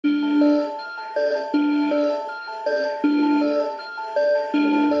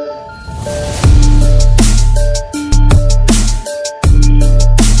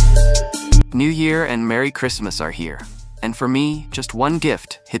Year and Merry Christmas are here. And for me, just one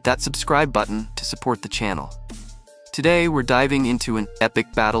gift: hit that subscribe button to support the channel. Today we're diving into an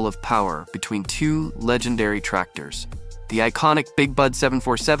epic battle of power between two legendary tractors, the iconic Big Bud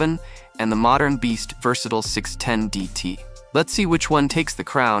 747 and the modern beast Versatile 610 DT. Let's see which one takes the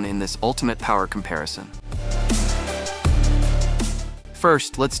crown in this ultimate power comparison.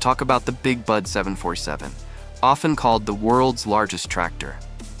 First, let's talk about the Big Bud 747, often called the world's largest tractor.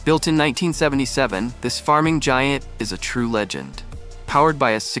 Built in 1977, this farming giant is a true legend. Powered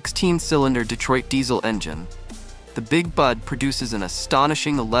by a 16-cylinder Detroit diesel engine, the Big Bud produces an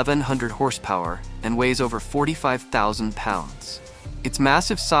astonishing 1,100 horsepower and weighs over 45,000 pounds. Its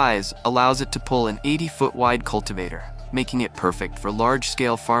massive size allows it to pull an 80-foot wide cultivator, making it perfect for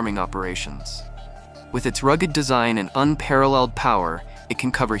large-scale farming operations. With its rugged design and unparalleled power, it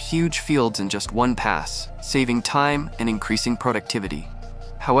can cover huge fields in just one pass, saving time and increasing productivity.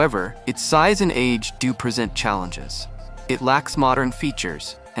 However, its size and age do present challenges. It lacks modern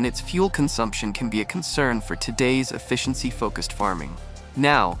features, and its fuel consumption can be a concern for today's efficiency-focused farming.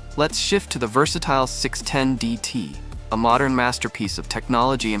 Now, let's shift to the versatile 610 DT, a modern masterpiece of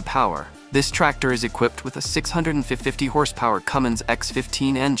technology and power. This tractor is equipped with a 650 horsepower Cummins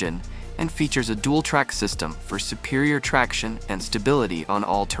X15 engine and features a dual-track system for superior traction and stability on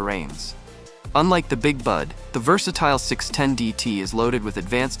all terrains. Unlike the Big Bud, the versatile 610 DT is loaded with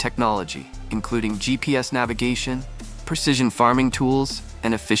advanced technology, including GPS navigation, precision farming tools,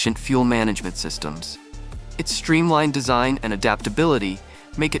 and efficient fuel management systems. Its streamlined design and adaptability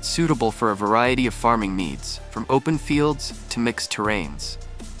make it suitable for a variety of farming needs, from open fields to mixed terrains.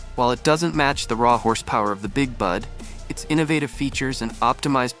 While it doesn't match the raw horsepower of the Big Bud, its innovative features and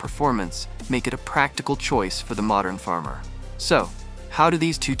optimized performance make it a practical choice for the modern farmer. So, how do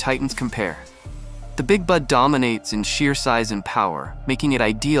these two titans compare? The Big Bud dominates in sheer size and power, making it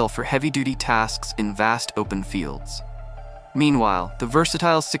ideal for heavy-duty tasks in vast open fields. Meanwhile, the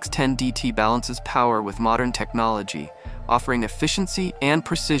versatile 610 DT balances power with modern technology, offering efficiency and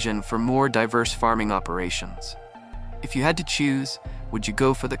precision for more diverse farming operations. If you had to choose, would you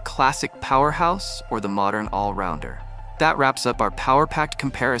go for the classic powerhouse or the modern all-rounder? That wraps up our power-packed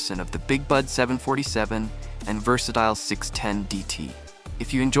comparison of the Big Bud 747 and versatile 610 DT.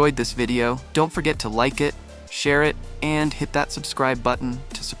 If you enjoyed this video, don't forget to like it, share it, and hit that subscribe button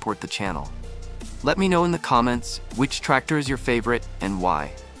to support the channel. Let me know in the comments which tractor is your favorite and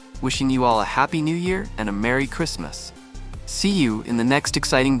why. Wishing you all a Happy New Year and a Merry Christmas. See you in the next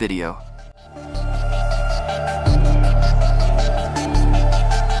exciting video.